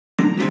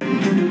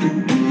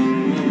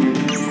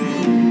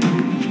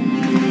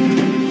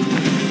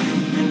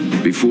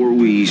Before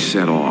we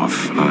set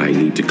off, I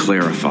need to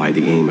clarify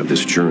the aim of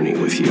this journey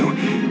with you.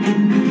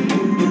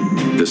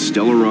 The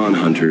Stellaron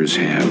hunters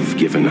have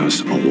given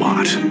us a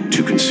lot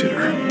to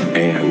consider,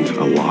 and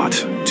a lot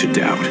to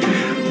doubt.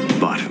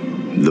 But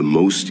the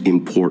most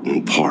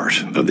important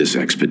part of this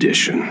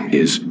expedition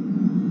is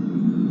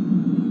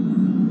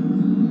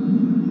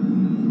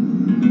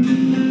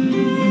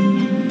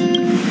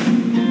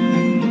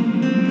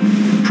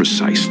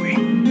precisely.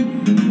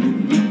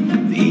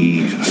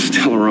 The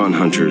Stellaron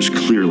hunters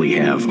clearly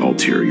have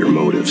ulterior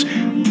motives.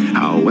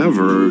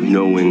 However,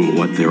 knowing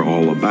what they're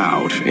all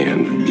about,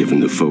 and given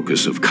the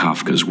focus of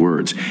Kafka's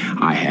words,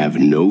 I have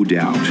no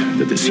doubt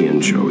that the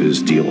Xianzhou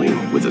is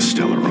dealing with a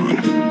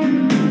Stellaron.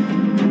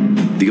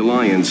 The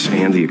Alliance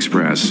and the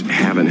Express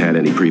haven't had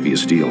any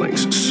previous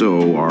dealings,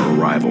 so our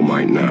arrival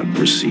might not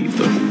receive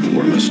the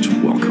warmest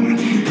welcome.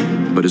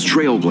 But as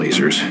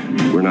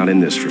trailblazers, we're not in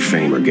this for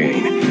fame or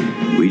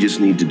gain. We just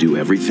need to do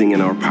everything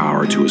in our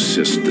power to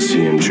assist the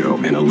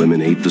Xianzhou and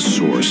eliminate the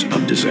source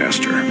of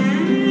disaster.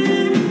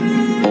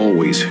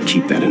 Always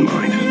keep that in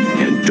mind,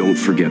 and don't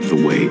forget the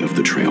way of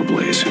the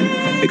Trailblaze.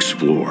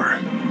 Explore,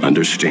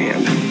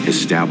 understand,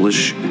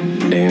 establish,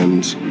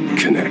 and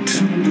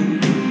connect.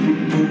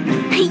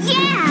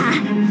 Yeah!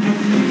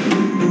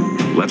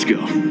 Let's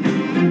go.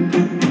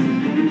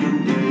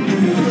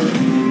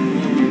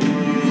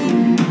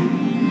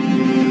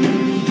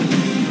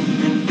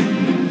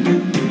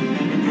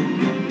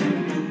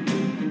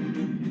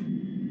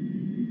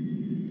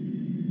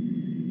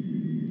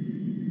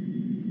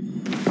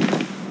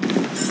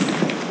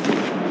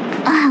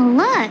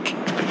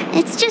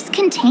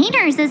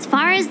 Containers as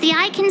far as the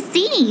eye can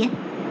see.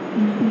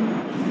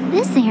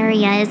 This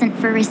area isn't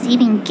for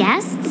receiving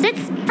guests,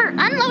 it's for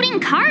unloading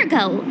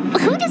cargo.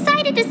 Who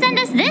decided to send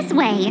us this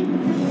way?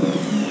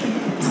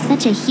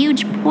 Such a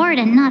huge port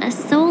and not a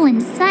soul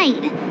in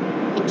sight.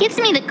 It gives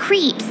me the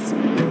creeps.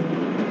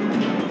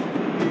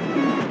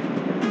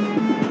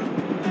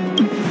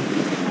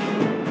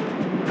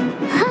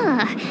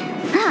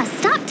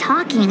 Stop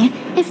talking.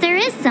 If there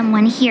is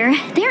someone here,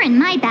 they're in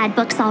my bad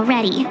books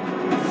already.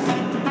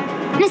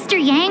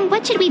 Mr. Yang,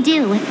 what should we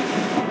do?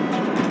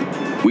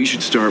 We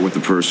should start with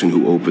the person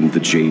who opened the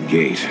Jade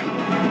Gate.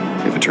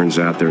 If it turns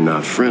out they're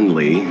not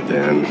friendly,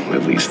 then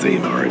at least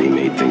they've already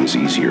made things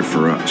easier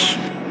for us.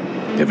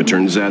 If it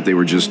turns out they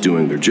were just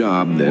doing their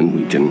job, then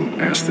we can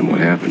ask them what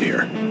happened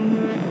here.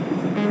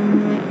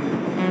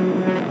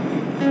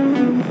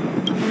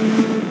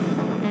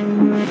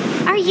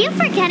 Are you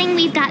forgetting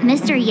we've got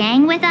Mr.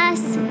 Yang with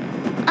us?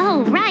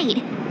 Oh,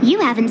 right. You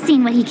haven't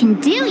seen what he can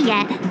do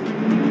yet.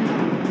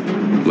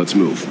 Let's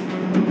move.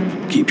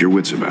 Keep your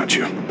wits about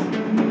you.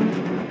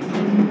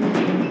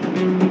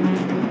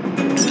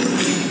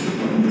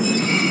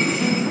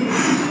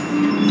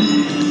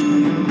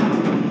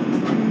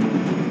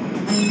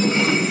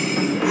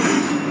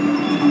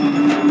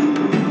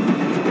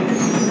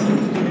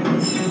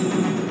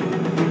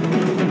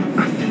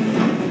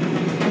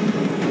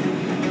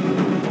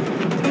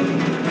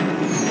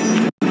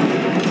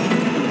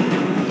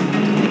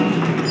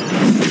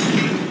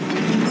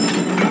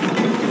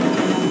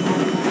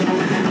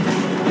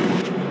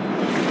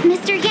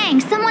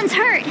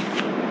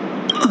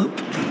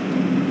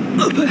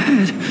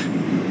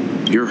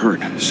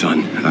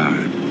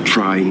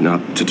 Try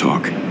not to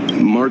talk.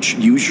 March,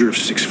 use your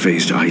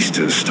 6-phased ice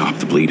to stop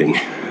the bleeding.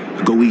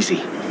 Go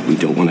easy. We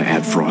don't want to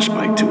add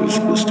frostbite to his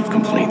list of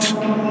complaints.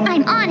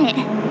 I'm on it.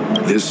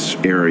 This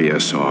area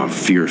saw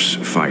fierce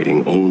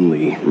fighting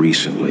only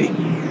recently.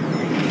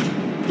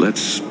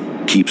 Let's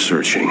keep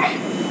searching.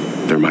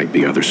 There might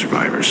be other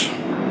survivors.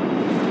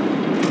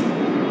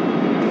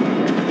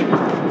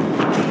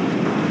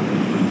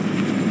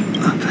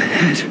 Up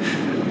ahead.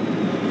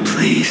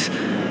 Please,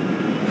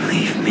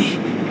 leave me.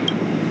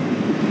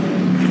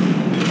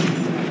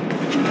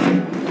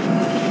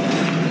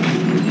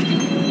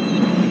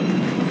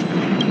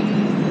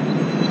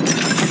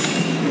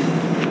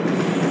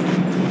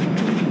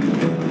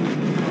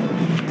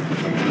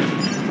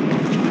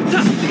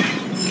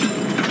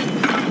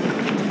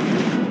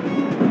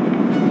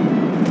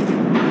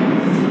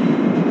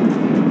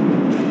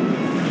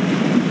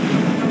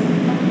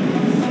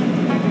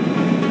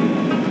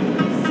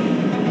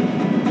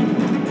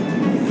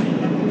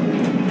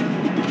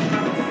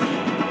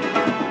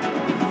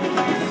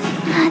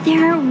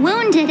 There are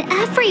wounded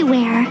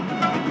everywhere.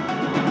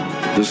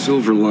 The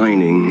silver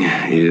lining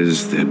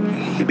is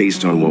that,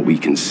 based on what we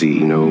can see,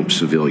 no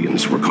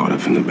civilians were caught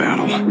up in the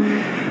battle.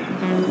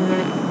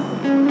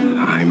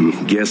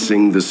 I'm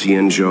guessing the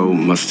Xianzhou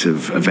must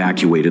have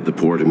evacuated the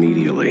port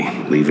immediately,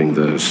 leaving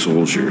the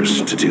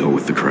soldiers to deal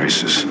with the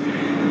crisis.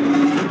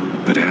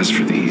 But as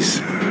for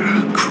these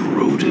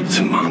corroded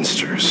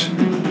monsters...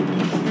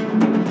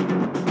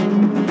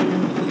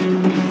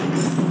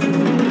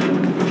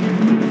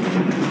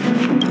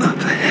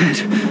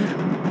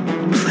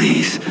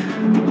 Please,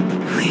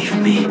 leave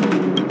me.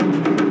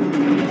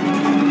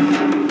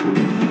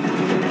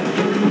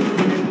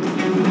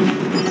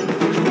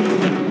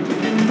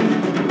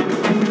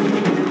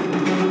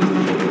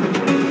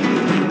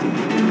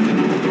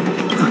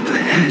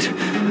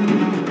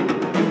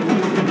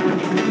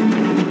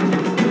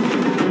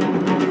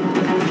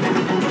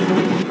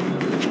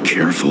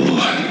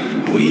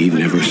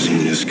 never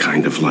seen this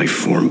kind of life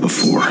form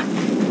before.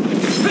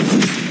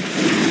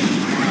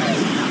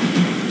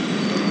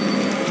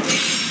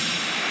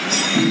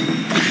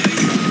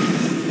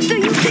 So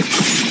you could...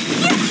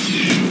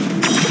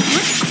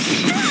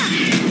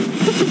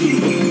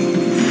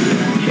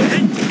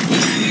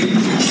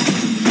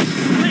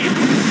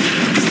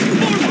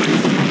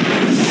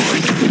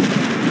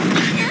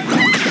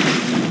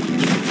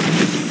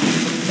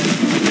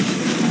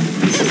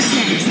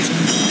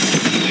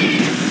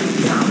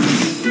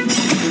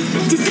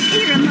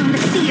 Disappear among the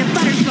sea of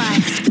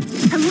butterflies.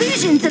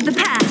 Illusions of the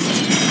past.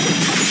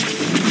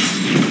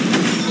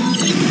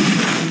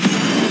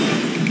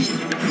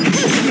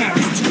 Who's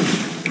next?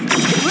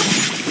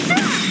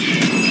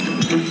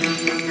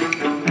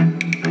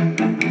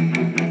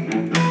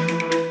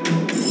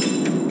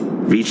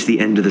 Reach the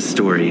end of the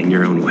story in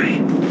your own way.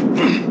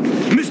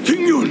 Miss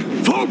Tingyun,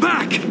 fall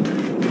back!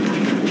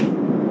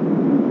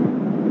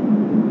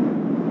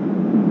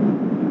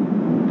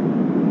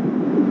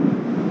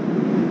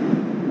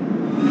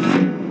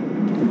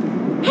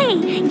 Hey,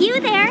 you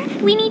there!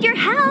 We need your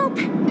help!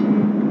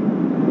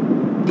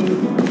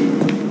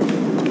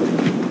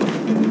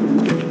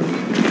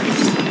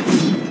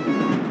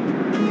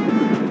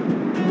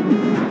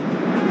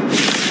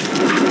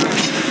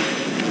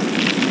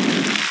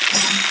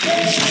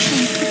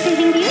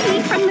 Saving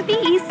beauty from the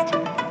beast.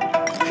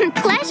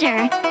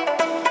 Pleasure.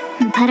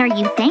 But are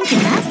you thanking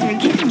us or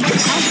giving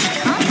yourself a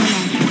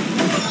compliment?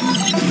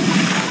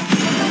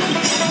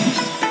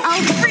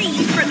 I'll free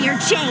you from your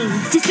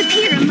chains.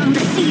 Disappear among the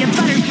sea of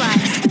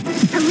butterflies.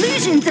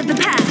 Illusions of the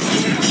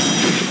past.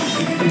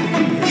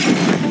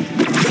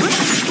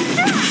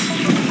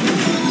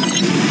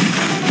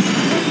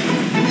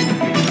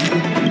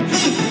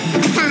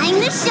 Time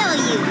to show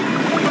you.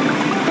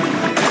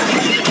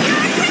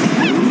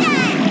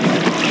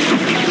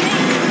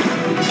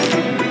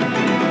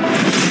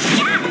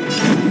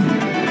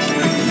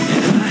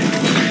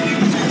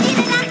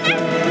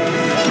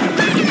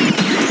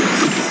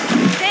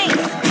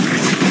 Thanks.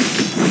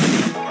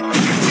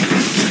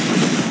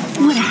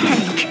 What a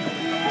headache.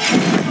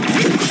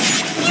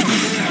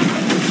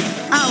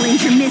 I'll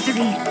enter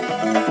misery.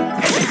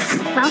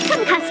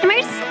 Welcome,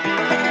 customers.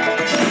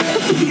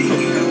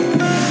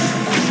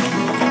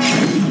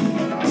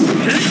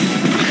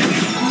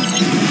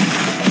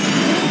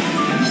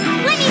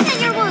 Let me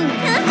tend your wound.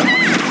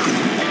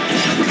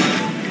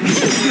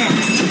 Who's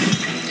next?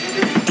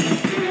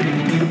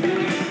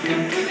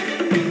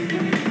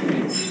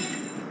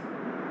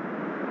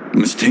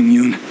 Miss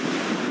Tingyun,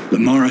 the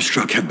Mara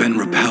struck have been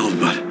repelled,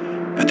 but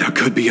there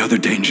could be other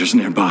dangers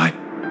nearby.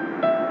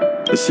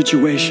 The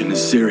situation is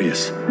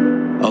serious.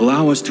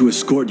 Allow us to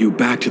escort you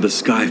back to the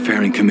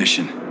Skyfaring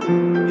Commission.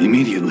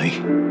 Immediately.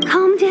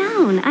 Calm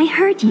down. I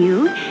heard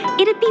you.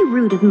 It'd be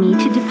rude of me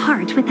to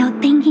depart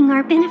without thanking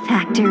our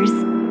benefactors.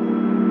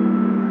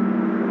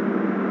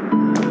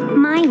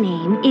 My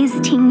name is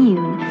Ting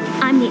Yun.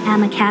 I'm the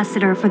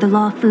ambassador for the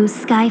Luofu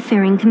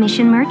Skyfaring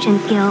Commission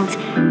Merchant Guild.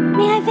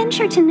 May I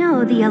venture to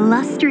know the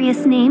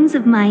illustrious names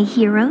of my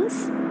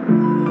heroes?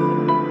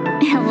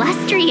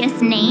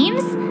 Illustrious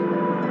names?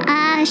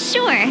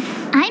 Sure.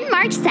 I'm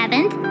March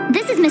 7th.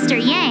 This is Mr.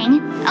 Yang.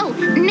 Oh,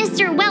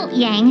 Mr. Welt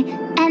Yang.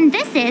 And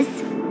this is...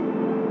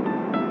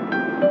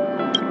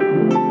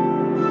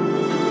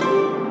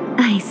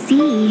 I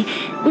see.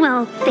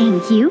 Well,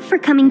 thank you for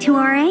coming to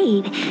our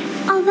aid.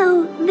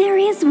 Although, there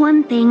is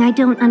one thing I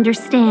don't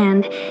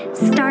understand.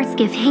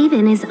 Starskiff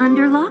Haven is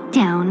under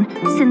lockdown.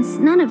 Since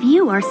none of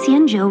you are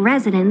Xianzhou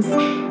residents,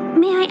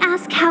 may I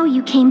ask how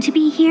you came to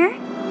be here?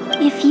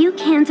 If you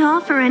can't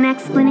offer an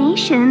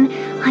explanation,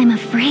 I'm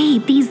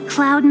afraid these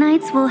Cloud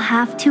Knights will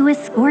have to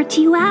escort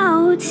you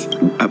out.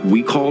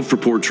 We called for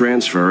port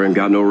transfer and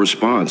got no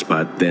response,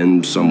 but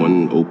then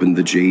someone opened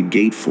the Jade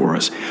Gate for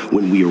us.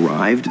 When we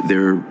arrived,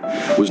 there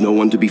was no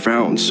one to be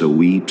found, so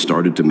we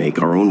started to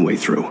make our own way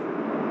through.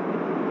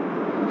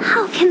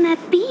 How can that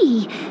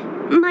be?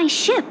 My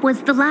ship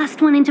was the last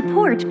one into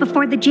port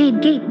before the Jade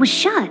Gate was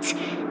shut.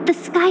 The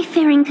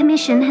Skyfaring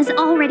Commission has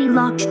already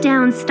locked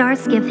down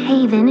Starskiff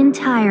Haven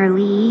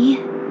entirely.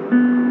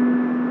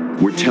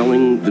 We're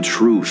telling the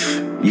truth.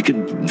 You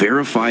can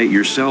verify it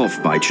yourself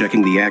by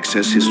checking the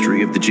access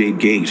history of the Jade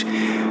Gate.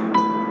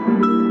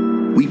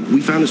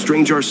 We found it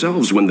strange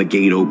ourselves when the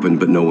gate opened,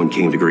 but no one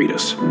came to greet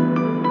us.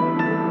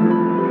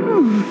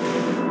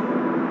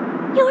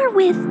 You're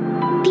with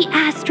the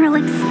Astral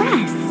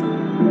Express.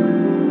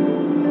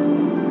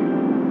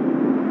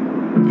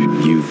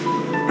 You've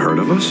heard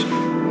of us?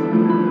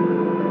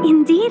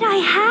 Indeed I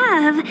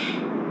have.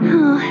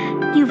 Oh,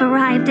 you've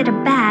arrived at a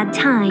bad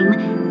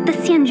time. The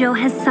Xianzhou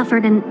has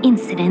suffered an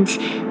incident.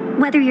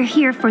 Whether you're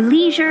here for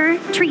leisure,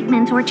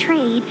 treatment, or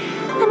trade,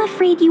 I'm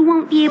afraid you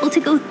won't be able to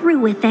go through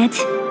with it.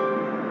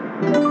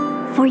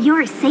 For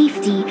your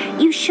safety,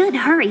 you should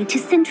hurry to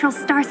Central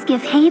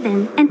Starskiff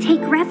Haven and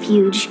take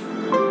refuge.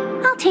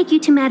 I'll take you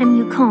to Madame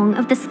Yukong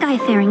of the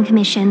Skyfaring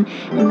Commission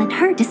and let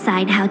her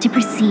decide how to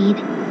proceed.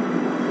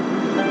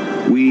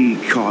 We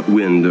caught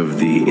wind of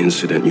the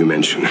incident you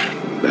mentioned.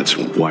 That's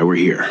why we're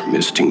here,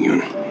 Miss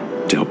Tingyun.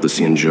 to help the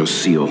Xianzhou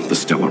seal the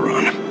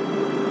Stellaron.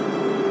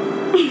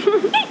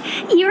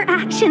 Your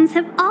actions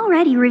have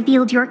already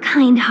revealed your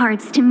kind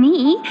hearts to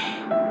me.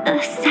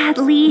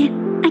 Sadly,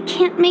 I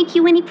can't make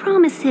you any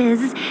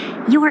promises.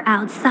 You're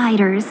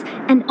outsiders,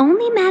 and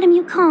only Madame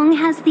Yukong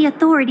has the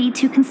authority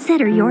to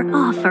consider your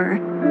offer.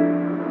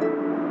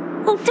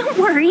 Oh, don't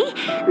worry.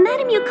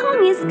 Madame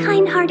Yukong is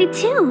kind-hearted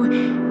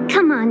too.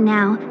 Come on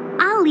now,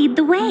 I'll lead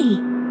the way.